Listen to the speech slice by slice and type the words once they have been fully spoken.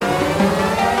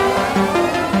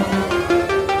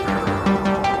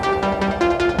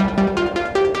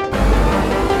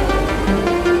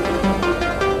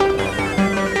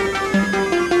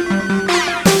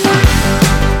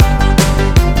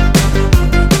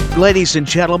Ladies and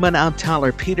gentlemen, I'm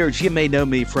Tyler Peters. You may know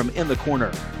me from In the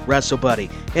Corner, Wrestle Buddy,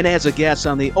 and as a guest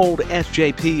on the old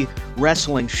SJP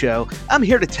Wrestling Show, I'm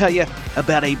here to tell you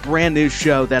about a brand new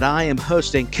show that I am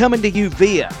hosting, coming to you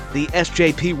via the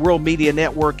SJP World Media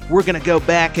Network. We're going to go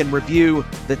back and review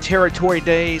the territory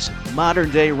days, modern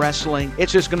day wrestling.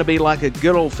 It's just going to be like a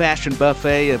good old-fashioned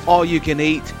buffet of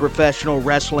all-you-can-eat professional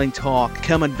wrestling talk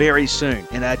coming very soon.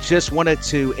 And I just wanted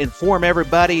to inform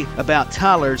everybody about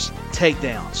Tyler's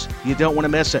Takedowns. You don't want to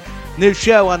miss it. New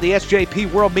show on the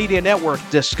SJP World Media Network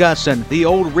discussing the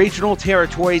old regional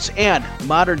territories and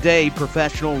modern-day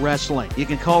professional wrestling. You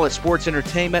can call it sports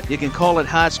entertainment. You can call it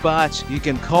high spots. You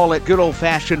can call it good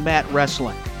old-fashioned mat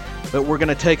wrestling. But we're going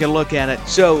to take a look at it.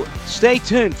 So stay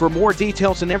tuned for more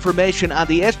details and information on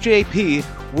the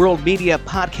SJP World Media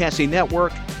Podcasting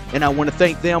Network. And I want to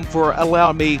thank them for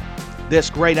allowing me this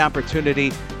great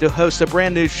opportunity to host a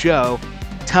brand new show,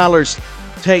 Tyler's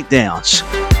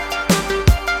Takedowns.